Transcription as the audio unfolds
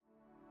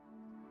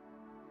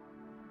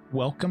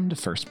Welcome to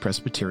First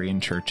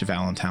Presbyterian Church of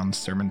Allentown's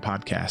Sermon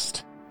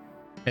Podcast.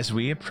 As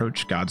we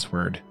approach God's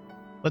Word,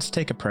 let's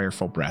take a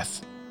prayerful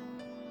breath.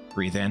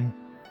 Breathe in,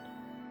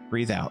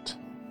 breathe out.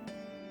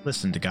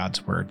 Listen to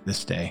God's Word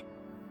this day.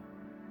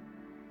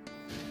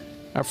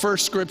 Our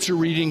first scripture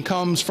reading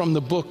comes from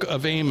the book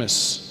of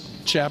Amos,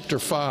 chapter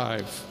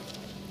 5.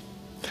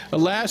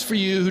 Alas for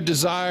you who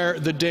desire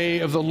the day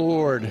of the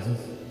Lord.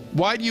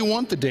 Why do you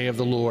want the day of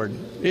the Lord?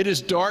 It is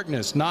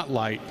darkness, not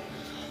light.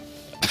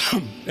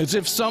 As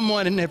if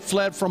someone had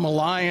fled from a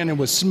lion and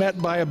was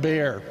smitten by a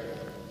bear,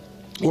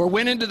 or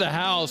went into the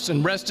house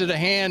and rested a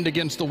hand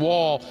against the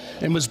wall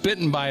and was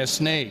bitten by a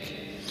snake.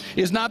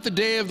 Is not the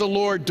day of the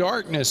Lord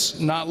darkness,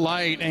 not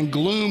light, and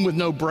gloom with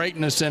no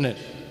brightness in it?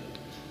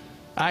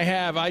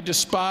 I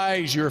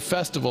despise your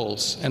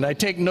festivals, and I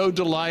take no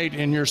delight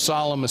in your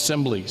solemn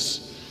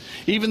assemblies.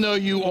 Even though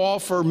you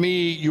offer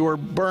me your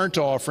burnt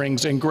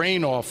offerings and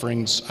grain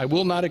offerings, I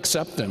will not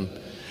accept them.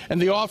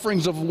 And the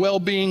offerings of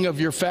well-being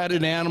of your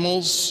fatted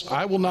animals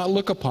I will not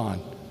look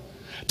upon.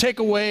 Take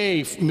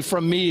away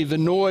from me the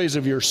noise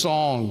of your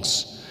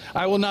songs.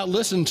 I will not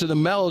listen to the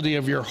melody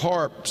of your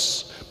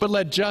harps, but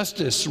let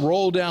justice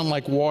roll down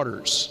like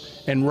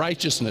waters, and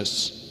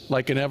righteousness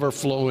like an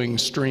ever-flowing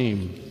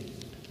stream.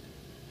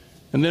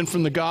 And then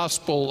from the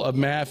Gospel of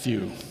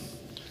Matthew,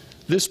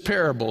 this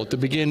parable at the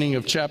beginning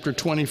of chapter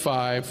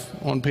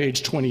 25 on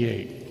page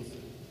 28.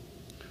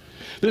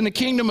 Then the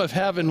kingdom of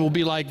heaven will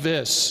be like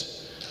this.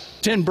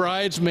 10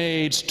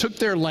 bridesmaids took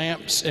their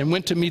lamps and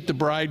went to meet the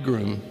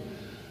bridegroom.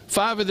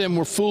 5 of them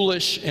were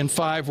foolish and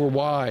 5 were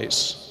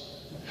wise.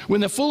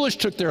 When the foolish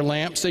took their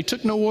lamps, they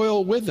took no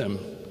oil with them,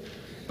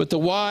 but the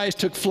wise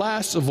took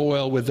flasks of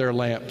oil with their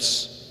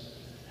lamps.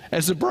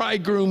 As the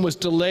bridegroom was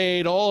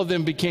delayed, all of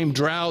them became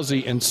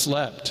drowsy and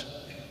slept.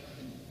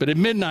 But at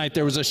midnight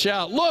there was a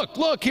shout,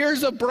 Look,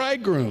 here's the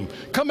bridegroom.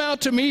 Come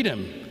out to meet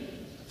him.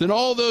 Then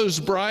all those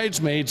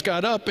bridesmaids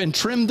got up and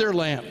trimmed their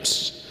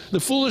lamps. The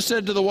foolish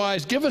said to the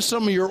wise, Give us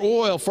some of your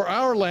oil, for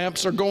our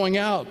lamps are going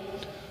out.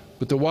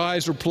 But the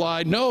wise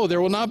replied, No, there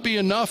will not be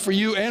enough for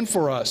you and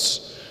for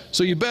us.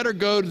 So you better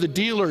go to the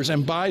dealers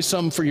and buy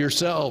some for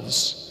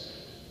yourselves.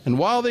 And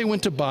while they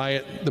went to buy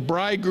it, the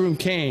bridegroom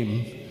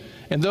came,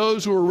 and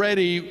those who were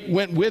ready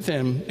went with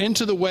him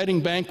into the wedding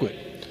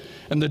banquet,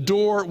 and the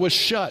door was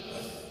shut.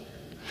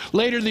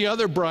 Later the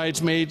other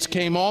bridesmaids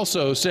came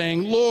also,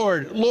 saying,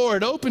 Lord,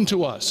 Lord, open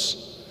to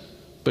us.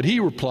 But he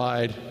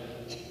replied,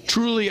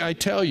 Truly I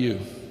tell you,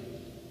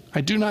 I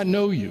do not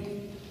know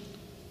you.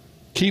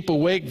 Keep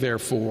awake,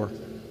 therefore,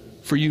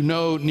 for you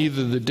know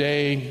neither the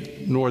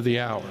day nor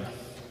the hour.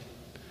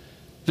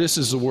 This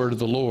is the word of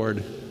the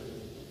Lord.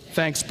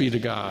 Thanks be to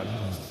God.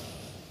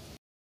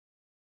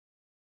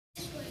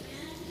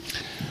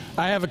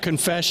 I have a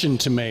confession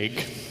to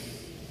make.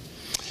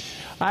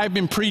 I've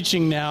been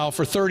preaching now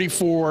for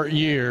 34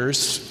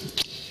 years,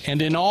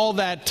 and in all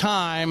that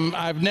time,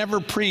 I've never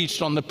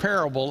preached on the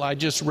parable I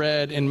just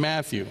read in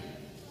Matthew.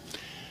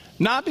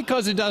 Not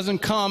because it doesn't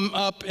come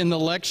up in the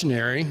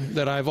lectionary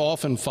that I've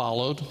often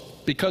followed,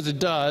 because it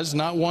does,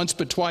 not once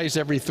but twice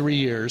every 3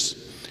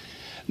 years.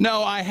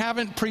 No, I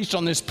haven't preached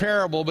on this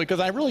parable because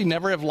I really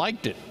never have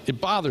liked it.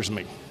 It bothers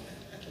me.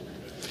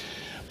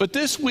 But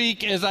this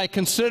week, as I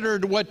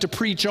considered what to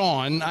preach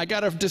on, I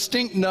got a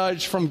distinct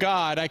nudge from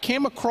God. I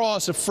came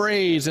across a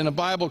phrase in a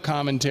Bible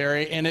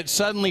commentary, and it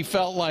suddenly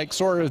felt like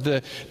sort of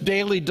the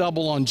daily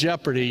double on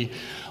Jeopardy,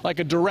 like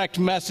a direct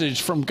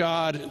message from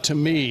God to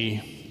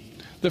me.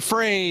 The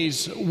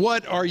phrase,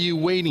 what are you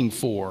waiting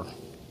for?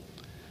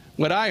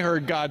 What I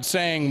heard God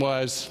saying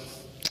was,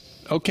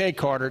 okay,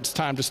 Carter, it's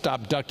time to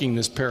stop ducking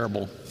this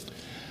parable.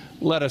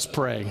 Let us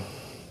pray.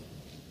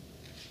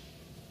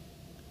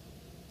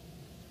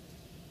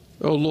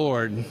 Oh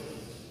Lord,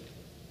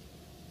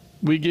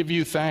 we give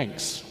you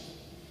thanks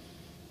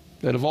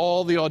that of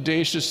all the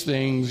audacious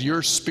things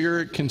your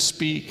Spirit can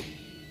speak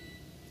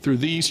through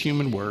these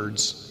human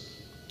words.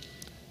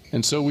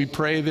 And so we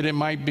pray that it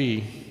might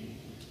be,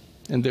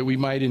 and that we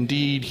might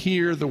indeed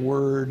hear the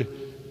word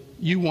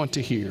you want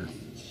to hear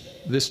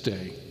this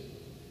day.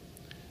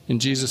 In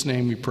Jesus'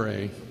 name we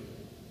pray.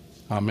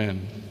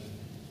 Amen.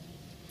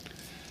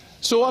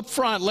 So up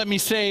front, let me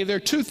say there are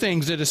 2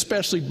 things that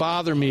especially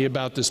bother me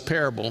about this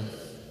parable.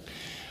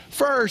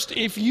 First,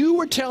 if you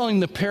were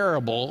telling the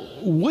parable,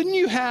 wouldn't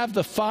you have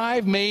the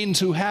 5 maidens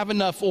who have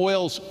enough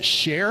oils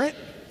share it?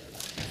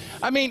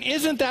 I mean,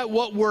 isn't that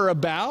what we're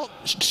about?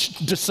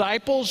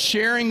 Disciples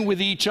sharing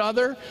with each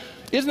other?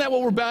 Isn't that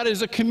what we're about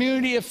as a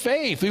community of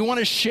faith? We want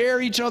to share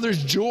each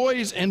other's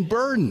joys and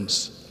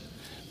burdens.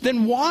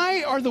 Then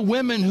why are the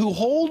women who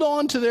hold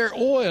on to their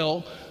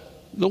oil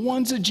the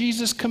ones that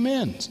Jesus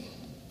commends?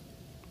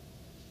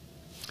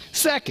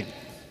 Second,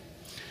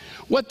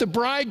 what the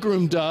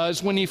bridegroom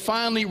does when he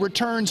finally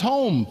returns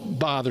home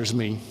bothers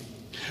me.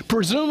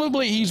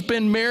 Presumably he's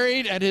been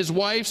married at his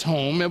wife's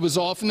home, it was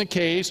often the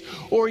case,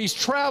 or he's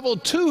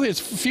traveled to his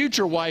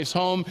future wife's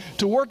home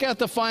to work out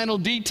the final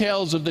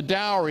details of the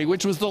dowry,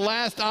 which was the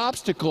last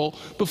obstacle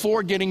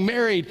before getting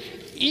married.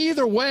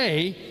 Either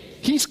way,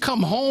 he's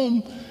come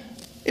home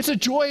It's a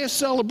joyous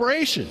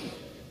celebration.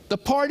 The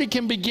party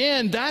can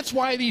begin. That's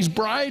why these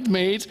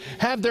bridesmaids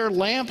have their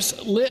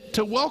lamps lit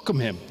to welcome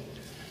him.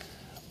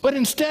 But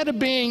instead of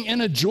being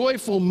in a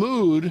joyful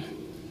mood,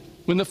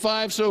 when the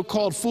 5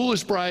 so-called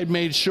foolish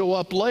bridesmaids show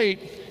up late,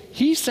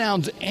 he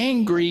sounds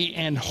angry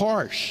and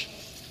harsh.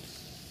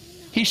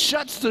 He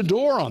shuts the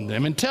door on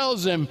them and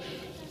tells them,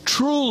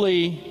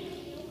 "Truly,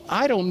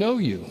 I don't know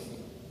you."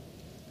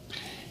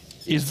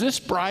 Is this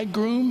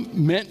bridegroom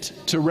meant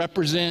to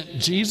represent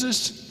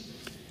Jesus?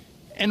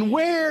 And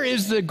where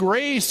is the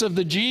grace of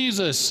the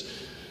Jesus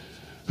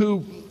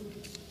who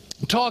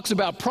talks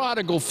about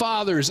prodigal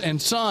fathers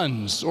and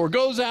sons, or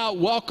goes out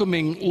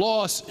welcoming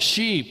lost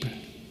sheep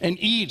and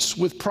eats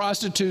with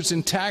prostitutes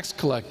and tax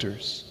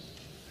collectors?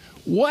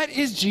 What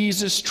is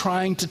Jesus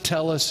trying to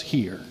tell us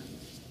here?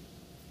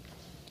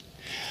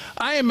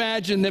 I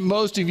imagine that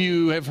most of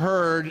you have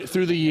heard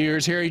through the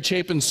years Harry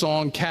Chapin's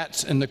song,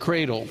 "Cats in the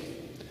Cradle."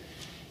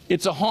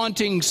 It's a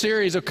haunting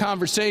series of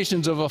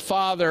conversations of a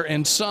father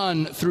and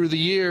son through the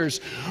years.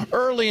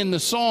 Early in the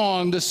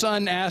song, the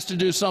son asks to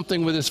do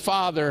something with his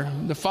father.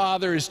 The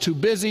father is too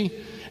busy,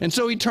 and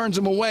so he turns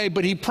him away,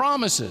 but he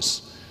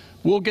promises,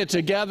 "We'll get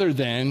together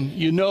then.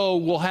 You know,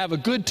 we'll have a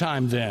good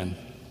time then."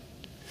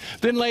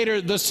 Then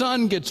later, the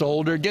son gets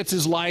older, gets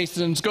his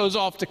license, goes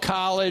off to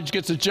college,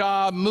 gets a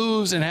job,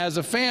 moves, and has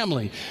a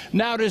family.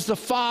 Now it is the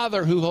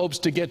father who hopes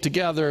to get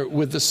together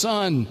with the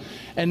son,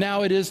 and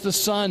now it is the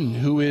son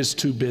who is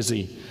too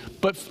busy.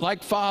 But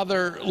like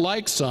father,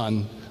 like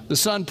son, the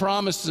son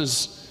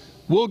promises,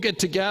 "We'll get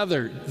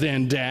together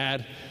then,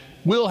 Dad.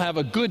 We'll have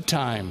a good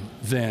time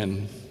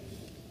then."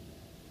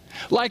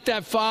 Like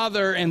that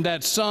father and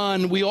that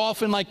son, we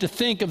often like to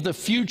think of the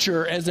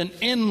future as an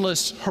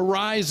endless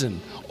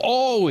horizon,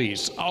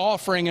 always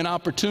offering an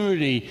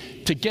opportunity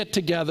to get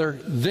together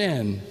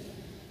then.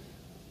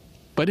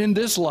 But in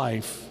this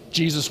life,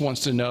 Jesus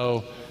wants to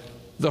know,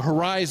 the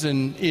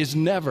horizon is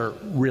never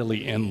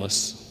really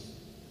endless.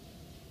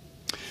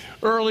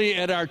 Early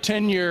at our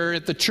tenure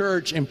at the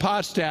church in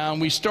Pottstown,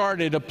 we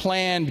started a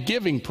planned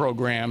giving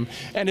program.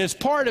 And as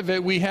part of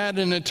it, we had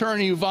an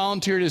attorney who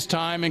volunteered his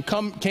time and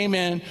came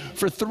in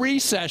for 3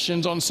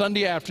 sessions on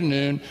Sunday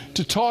afternoon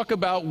to talk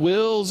about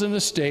wills and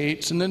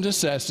estates and the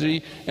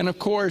necessity, and of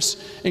course,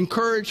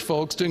 encourage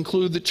folks to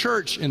include the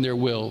church in their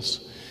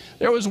wills.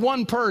 There was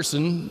one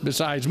person,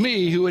 besides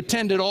me, who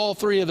attended all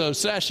 3 of those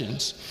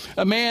sessions.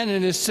 A man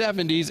in his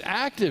 70s,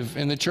 active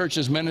in the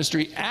church's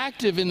ministry,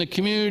 active in the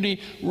community,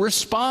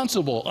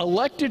 responsible,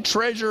 elected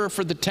treasurer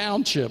for the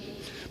township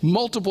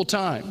multiple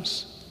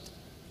times.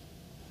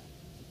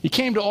 He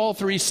came to all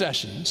 3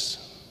 sessions.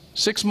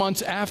 6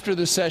 months after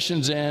the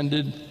sessions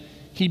ended,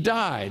 he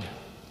died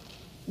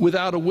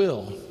without a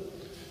will,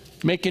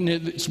 making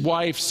his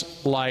wife's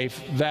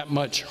life that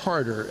much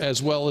harder,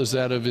 as well as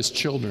that of his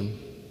children.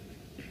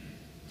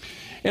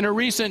 In a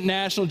recent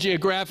National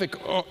Geographic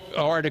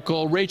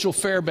article, Rachel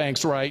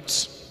Fairbanks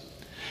writes,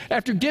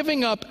 "After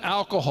giving up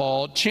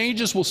alcohol,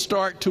 changes will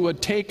start to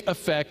take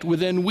effect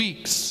within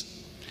weeks.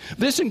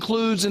 This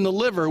includes in the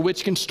liver,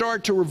 which can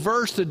start to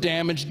reverse the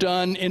damage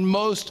done in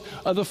most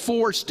of the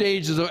 4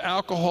 stages of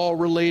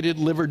alcohol-related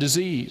liver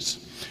disease,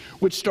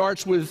 which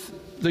starts with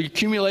the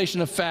accumulation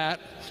of fat,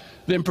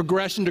 then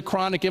progression to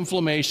chronic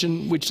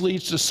inflammation, which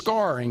leads to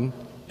scarring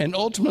and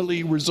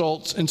ultimately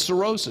results in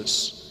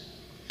cirrhosis.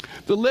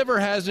 The liver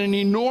has an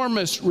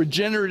enormous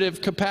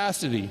regenerative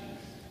capacity.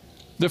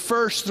 The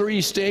first 3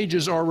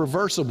 stages are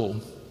reversible.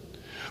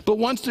 But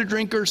once the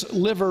drinker's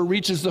liver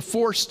reaches the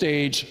 4th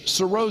stage,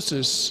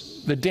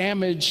 cirrhosis, the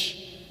damage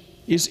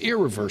is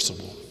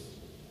irreversible.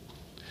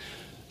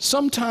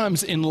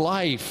 Sometimes in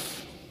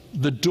life,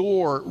 the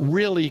door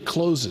really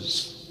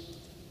closes.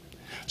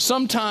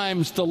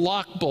 Sometimes the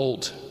lock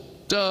bolt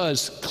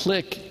does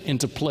click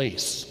into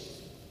place.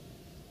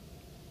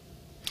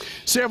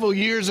 Several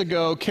years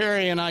ago,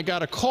 Carrie and I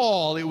got a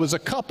call. It was a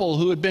couple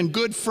who had been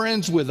good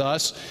friends with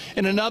us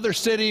in another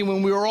city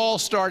when we were all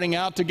starting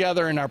out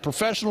together in our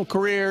professional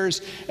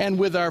careers and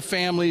with our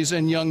families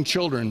and young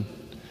children.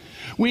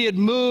 We had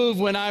moved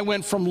when I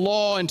went from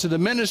law into the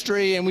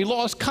ministry, and we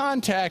lost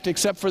contact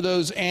except for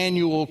those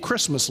annual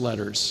Christmas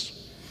letters.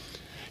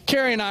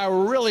 Carrie and I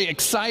were really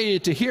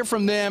excited to hear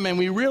from them, and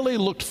we really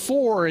looked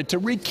forward to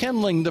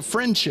rekindling the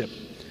friendship.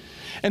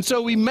 And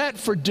so we met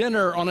for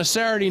dinner on a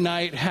Saturday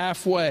night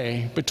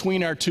halfway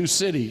between our 2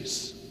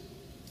 cities.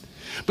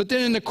 But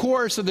then in the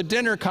course of the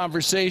dinner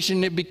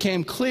conversation, it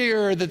became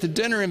clear that the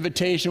dinner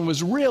invitation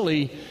was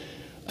really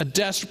a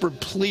desperate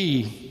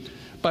plea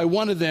by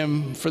one of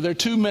them for their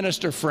 2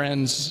 minister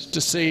friends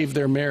to save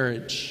their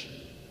marriage.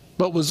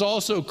 What was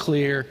also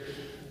clear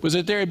was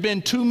that there had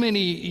been too many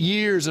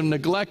years of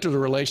neglect of the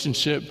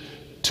relationship,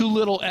 too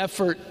little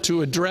effort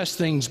to address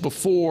things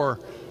before,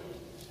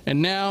 and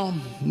now,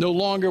 no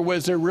longer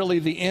was there really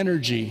the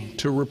energy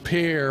to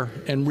repair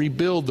and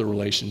rebuild the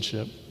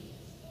relationship.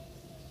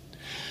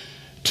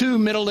 2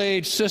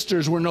 middle-aged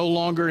sisters were no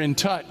longer in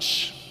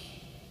touch.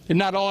 It had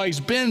not always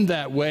been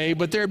that way,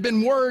 but there had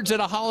been words at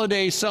a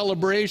holiday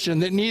celebration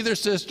that neither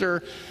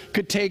sister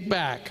could take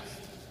back.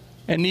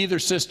 and neither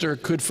sister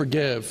could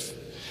forgive.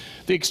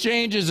 The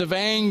exchanges of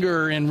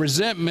anger and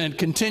resentment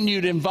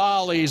continued in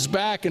volleys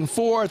back and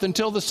forth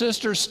until the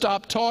sisters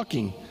stopped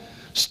talking,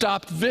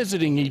 stopped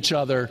visiting each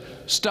other,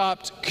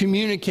 stopped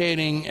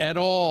communicating at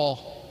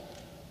all.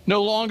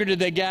 No longer did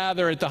they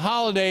gather at the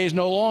holidays,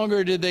 no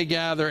longer did they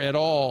gather at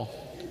all.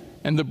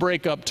 And the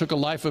breakup took a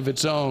life of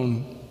its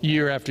own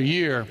year after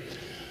year.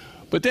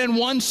 But then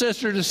one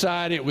sister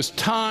decided it was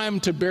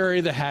time to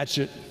bury the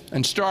hatchet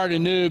and start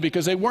anew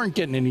because they weren't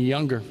getting any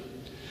younger.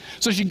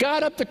 So she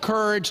got up the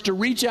courage to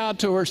reach out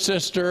to her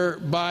sister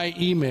by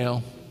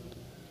email,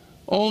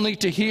 only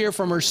to hear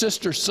from her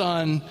sister's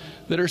son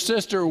that her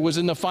sister was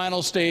in the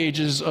final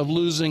stages of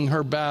losing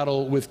her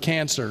battle with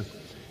cancer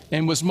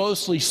and was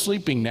mostly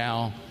sleeping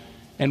now.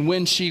 And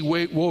when she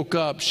woke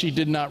up, she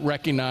did not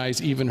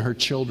recognize even her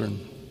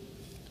children.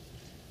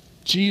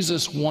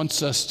 Jesus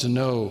wants us to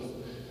know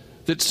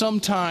that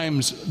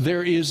sometimes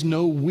there is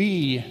no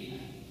we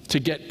to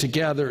get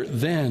together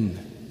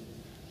then.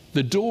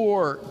 The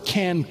door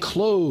can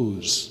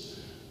close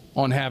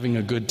on having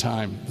a good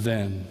time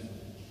then.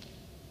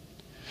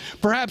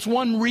 Perhaps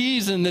one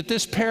reason that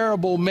this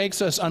parable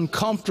makes us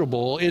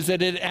uncomfortable is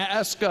that it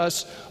asks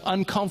us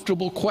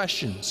uncomfortable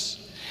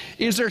questions.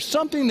 Is there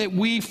something that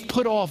we've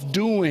put off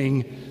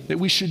doing that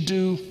we should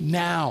do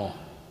now?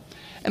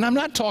 And I'm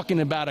not talking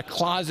about a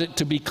closet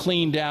to be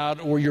cleaned out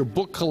or your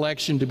book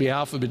collection to be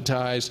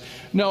alphabetized.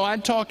 No,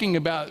 I'm talking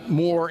about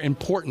more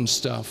important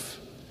stuff.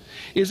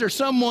 Is there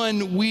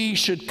someone we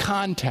should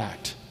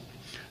contact?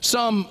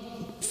 Some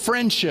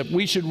friendship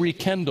we should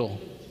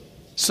rekindle?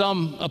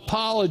 Some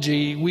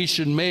apology we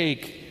should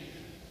make?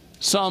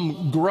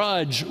 Some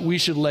grudge we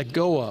should let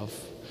go of?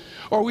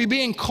 Or are we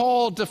being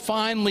called to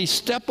finally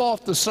step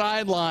off the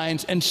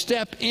sidelines and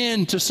step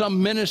into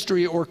some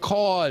ministry or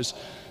cause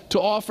to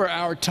offer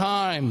our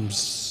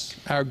times,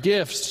 our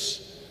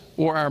gifts,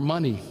 or our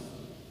money?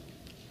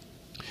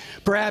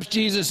 Perhaps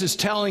Jesus is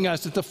telling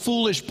us that the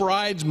foolish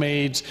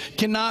bridesmaids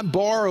cannot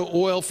borrow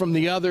oil from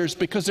the others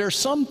because there are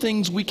some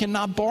things we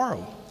cannot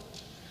borrow.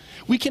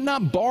 We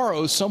cannot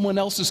borrow someone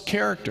else's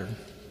character.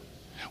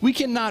 We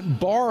cannot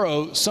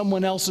borrow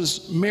someone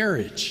else's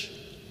marriage.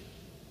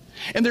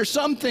 And there's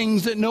some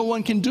things that no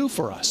one can do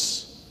for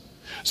us.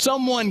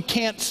 Someone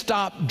can't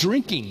stop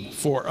drinking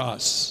for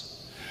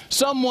us.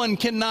 Someone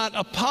cannot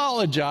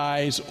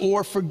apologize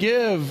or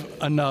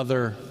forgive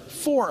another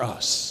for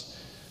us.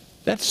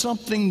 That's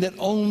something that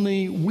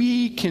only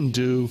we can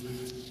do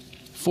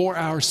for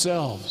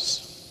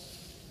ourselves.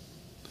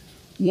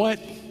 What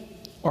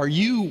are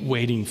you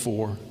waiting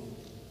for?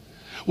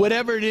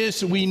 Whatever it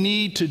is that we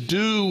need to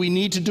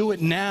do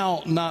it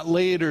now, not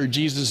later,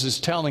 Jesus is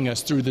telling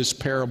us through this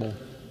parable.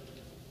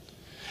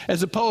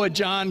 As the poet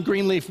John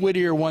Greenleaf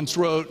Whittier once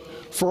wrote,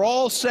 "For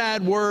all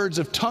sad words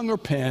of tongue or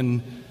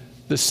pen,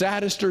 the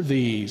saddest are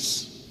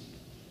these,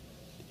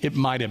 it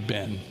might have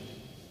been."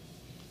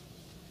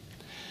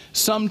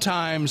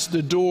 Sometimes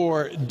the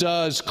door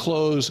does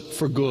close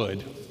for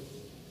good.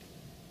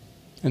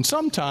 And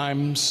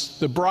sometimes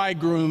the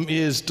bridegroom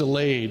is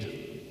delayed.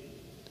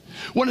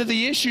 One of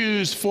the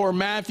issues for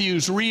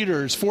Matthew's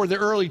readers, for the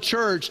early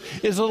church,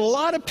 is that a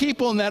lot of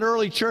people in that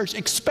early church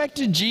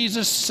expected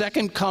Jesus'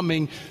 second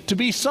coming to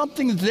be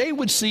something they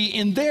would see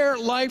in their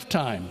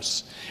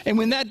lifetimes. And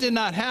when that did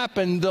not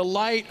happen, the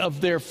light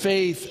of their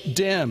faith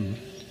dimmed.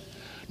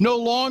 No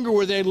longer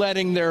were they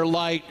letting their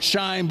light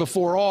shine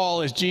before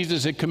all, as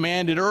Jesus had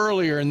commanded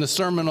earlier in the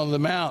Sermon on the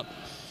Mount.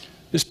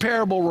 This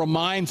parable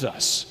reminds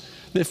us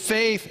that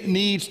faith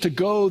needs to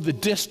go the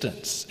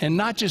distance and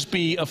not just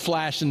be a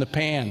flash in the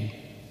pan.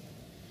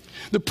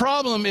 The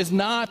problem is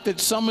not that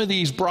some of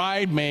these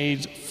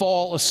bridesmaids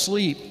fall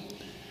asleep.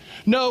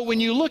 No, when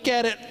you look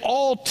at it,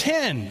 all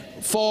 10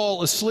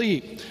 fall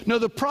asleep. No,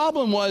 the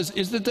problem was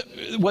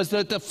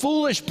that the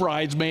foolish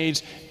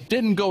bridesmaids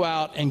didn't go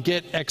out and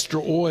get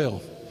extra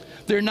oil.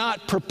 They're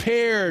not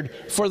prepared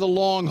for the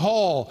long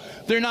haul.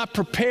 They're not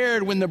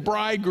prepared when the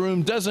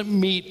bridegroom doesn't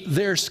meet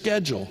their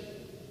schedule.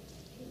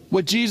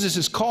 What Jesus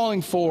is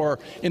calling for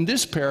in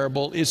this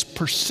parable is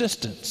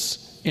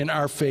persistence in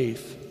our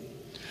faith.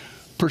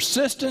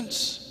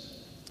 Persistence,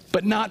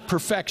 but not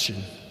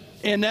perfection.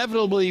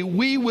 Inevitably,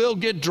 we will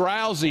get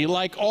drowsy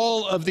like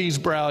all of these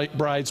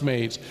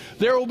bridesmaids.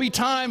 There will be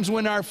times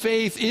when our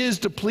faith is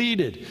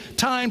depleted,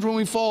 times when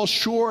we fall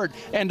short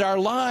and our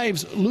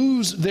lives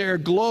lose their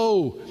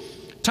glow,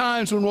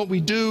 times when what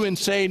we do and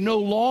say no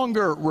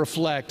longer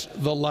reflect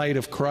the light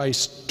of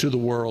Christ to the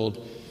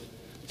world.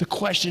 The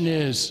question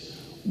is,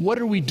 what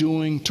are we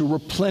doing to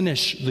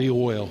replenish the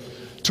oil,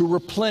 to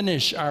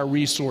replenish our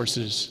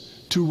resources,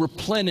 to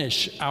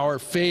replenish our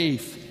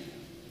faith?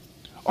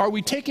 Are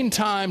we taking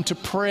time to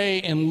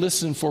pray and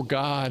listen for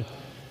God,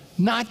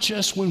 not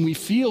just when we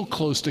feel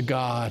close to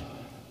God,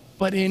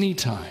 but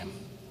anytime?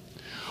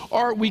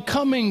 Are we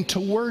coming to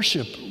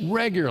worship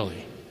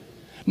regularly,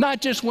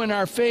 not just when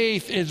our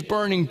faith is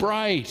burning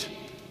bright,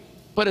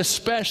 but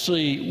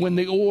especially when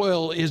the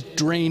oil is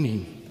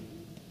draining?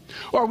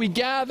 Are we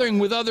gathering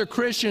with other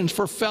Christians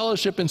for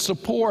fellowship and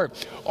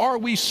support? Are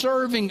we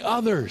serving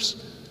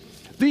others?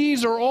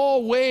 These are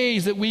all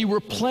ways that we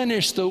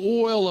replenish the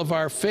oil of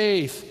our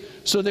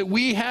faith so that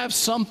we have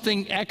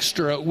something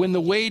extra when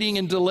the waiting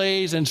and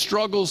delays and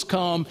struggles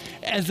come,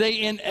 as they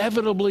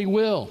inevitably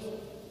will.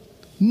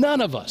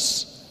 None of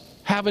us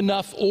have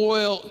enough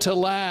oil to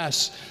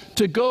last.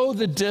 To go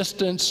the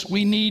distance,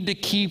 we need to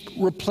keep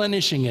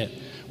replenishing it.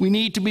 We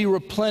need to be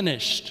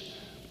replenished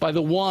by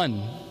the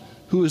one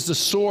who is the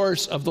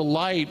source of the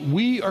light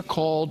we are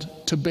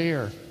called to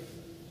bear.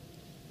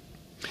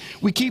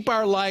 We keep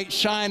our light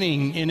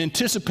shining in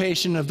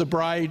anticipation of the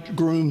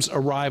bridegroom's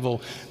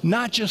arrival,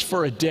 not just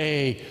for a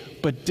day,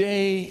 but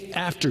day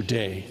after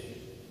day.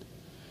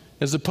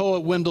 As the poet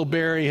Wendell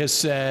Berry has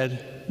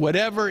said,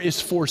 whatever is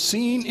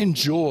foreseen in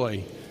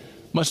joy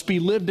must be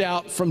lived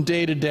out from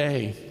day to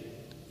day.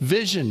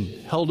 Vision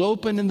held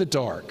open in the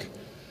dark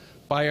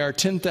by our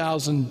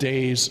 10,000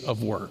 days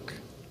of work.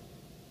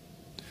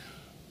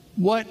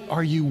 What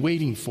are you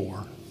waiting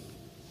for?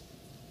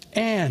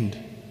 And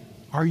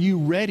are you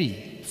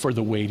ready for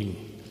the waiting?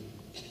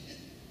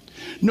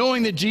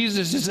 Knowing that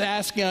Jesus is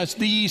asking us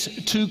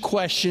these two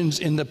questions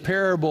in the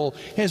parable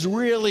has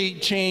really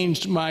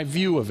changed my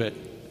view of it.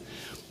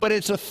 But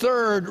it's a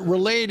third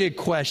related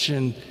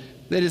question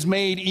that has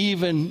made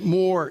even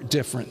more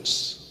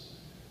difference.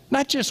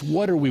 Not just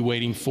what are we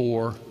waiting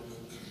for,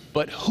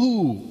 but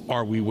who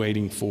are we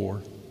waiting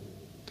for?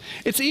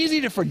 It's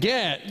easy to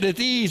forget that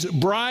these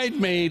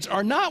bridesmaids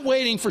are not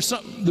waiting for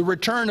the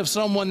return of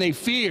someone they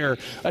fear,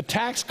 a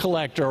tax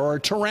collector or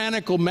a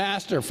tyrannical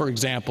master, for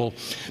example.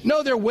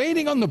 No, they're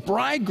waiting on the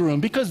bridegroom,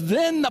 because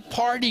then the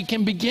party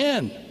can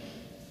begin.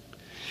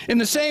 In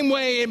the same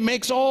way, it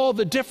makes all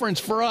the difference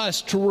for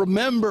us to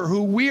remember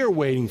who we are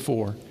waiting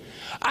for.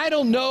 I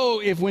don't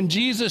know if when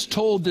Jesus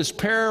told this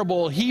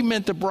parable, he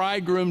meant the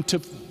bridegroom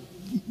to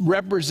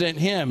represent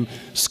him.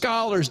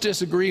 Scholars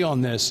disagree on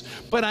this,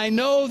 but I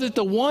know that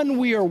the one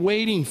we are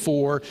waiting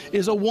for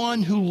is a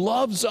one who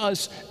loves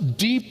us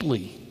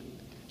deeply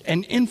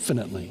and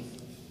infinitely.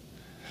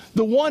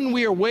 The one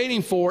we are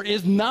waiting for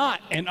is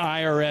not an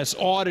IRS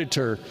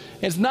auditor.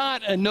 It's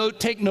not a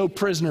take no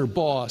prisoner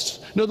boss.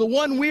 No, the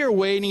one we are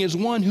waiting is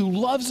one who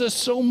loves us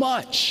so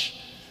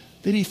much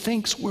that he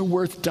thinks we're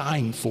worth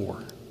dying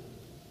for.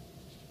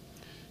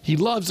 He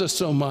loves us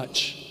so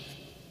much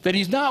that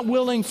he's not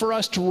willing for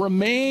us to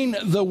remain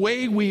the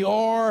way we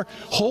are,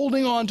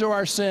 holding on to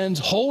our sins,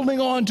 holding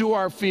on to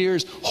our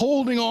fears,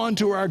 holding on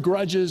to our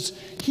grudges.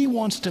 He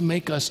wants to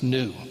make us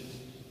new.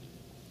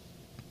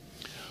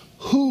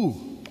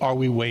 Who are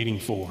we waiting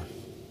for?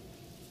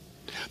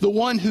 The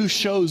one who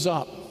shows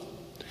up,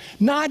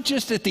 not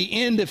just at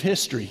the end of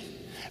history,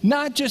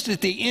 not just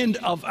at the end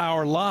of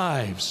our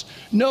lives.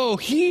 No,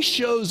 he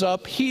shows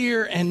up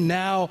here and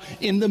now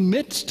in the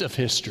midst of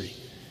history,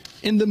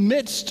 in the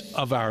midst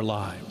of our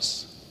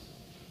lives.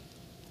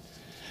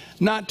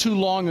 Not too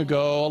long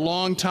ago, a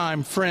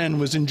longtime friend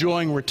was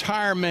enjoying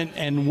retirement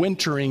and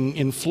wintering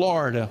in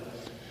Florida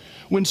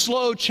when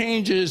slow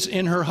changes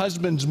in her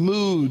husband's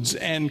moods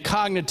and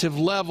cognitive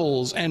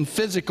levels and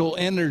physical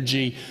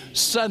energy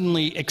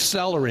suddenly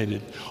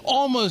accelerated.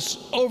 Almost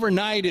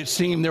overnight, it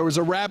seemed, there was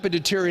a rapid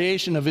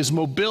deterioration of his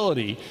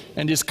mobility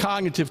and his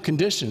cognitive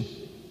condition.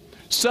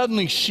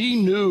 Suddenly, she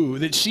knew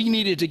that she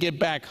needed to get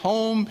back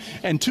home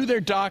and to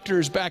their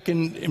doctors back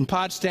in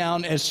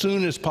Pottstown as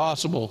soon as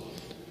possible.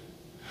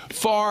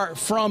 Far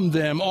from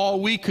them,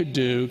 all we could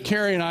do,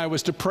 Carrie and I,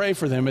 was to pray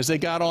for them as they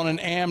got on an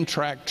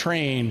Amtrak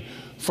train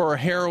for a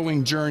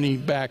harrowing journey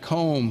back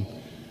home.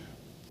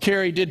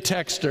 Carrie did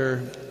text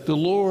her, "The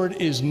Lord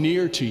is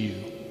near to you.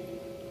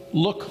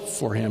 Look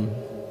for him."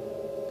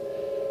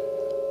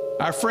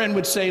 Our friend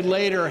would say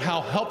later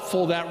how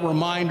helpful that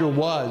reminder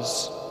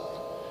was.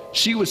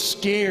 She was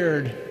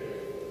scared,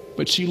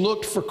 but she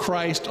looked for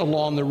Christ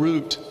along the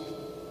route,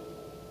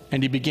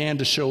 and he began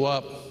to show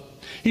up.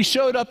 He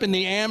showed up in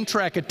the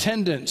Amtrak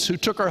attendants who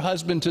took her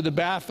husband to the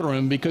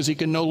bathroom because he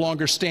could no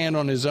longer stand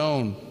on his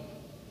own.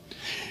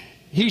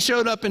 He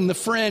showed up in the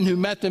friend who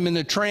met them in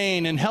the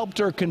train and helped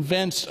her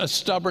convince a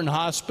stubborn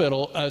husband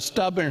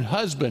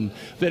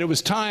that it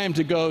was time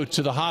to go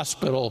to the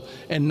hospital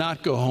and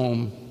not go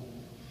home.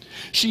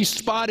 She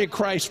spotted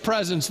Christ's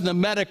presence in the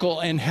medical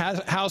and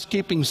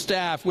housekeeping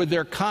staff with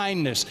their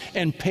kindness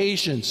and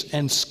patience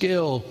and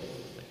skill.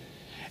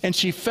 And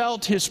she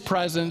felt his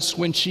presence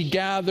when she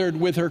gathered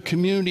with her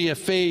community of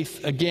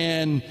faith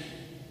again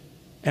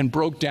and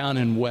broke down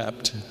and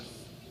wept.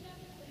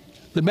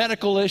 The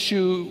medical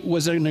issue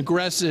was an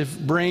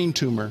aggressive brain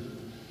tumor.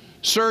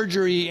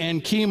 Surgery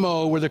and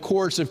chemo were the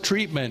course of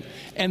treatment,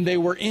 and they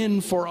were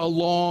in for a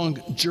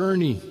long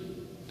journey.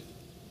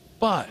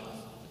 But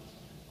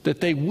that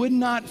they would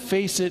not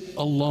face it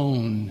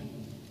alone,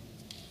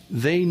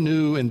 they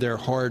knew in their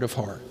heart of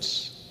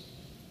hearts.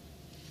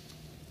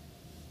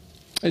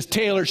 As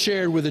Taylor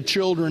shared with the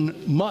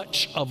children,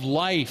 much of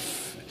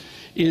life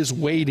is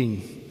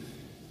waiting.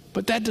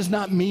 But that does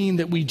not mean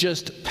that we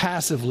just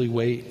passively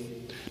wait.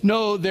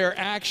 No, there are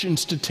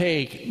actions to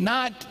take,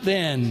 not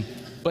then,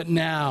 but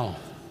now.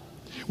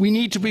 We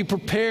need to be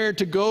prepared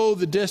to go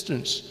the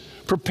distance,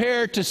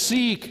 Prepare to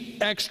seek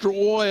extra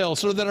oil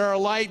so that our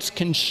lights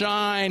can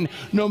shine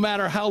no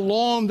matter how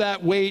long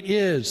that wait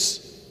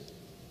is.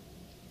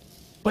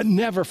 But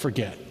never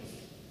forget,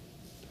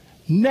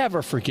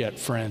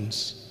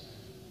 friends,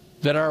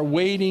 that our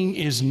waiting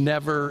is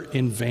never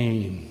in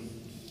vain.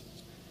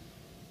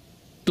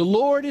 The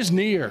Lord is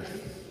near.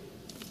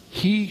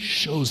 He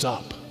shows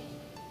up.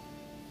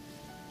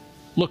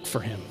 Look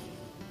for him.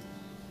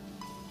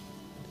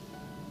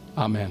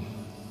 Amen.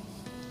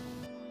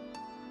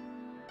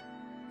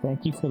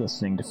 Thank you for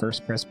listening to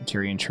First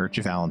Presbyterian Church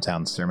of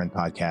Allentown's Sermon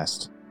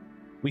Podcast.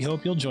 We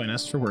hope you'll join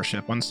us for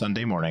worship on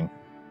Sunday morning.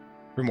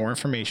 For more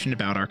information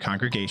about our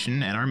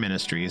congregation and our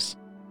ministries,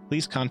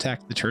 please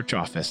contact the church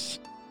office.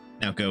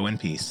 Now go in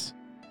peace.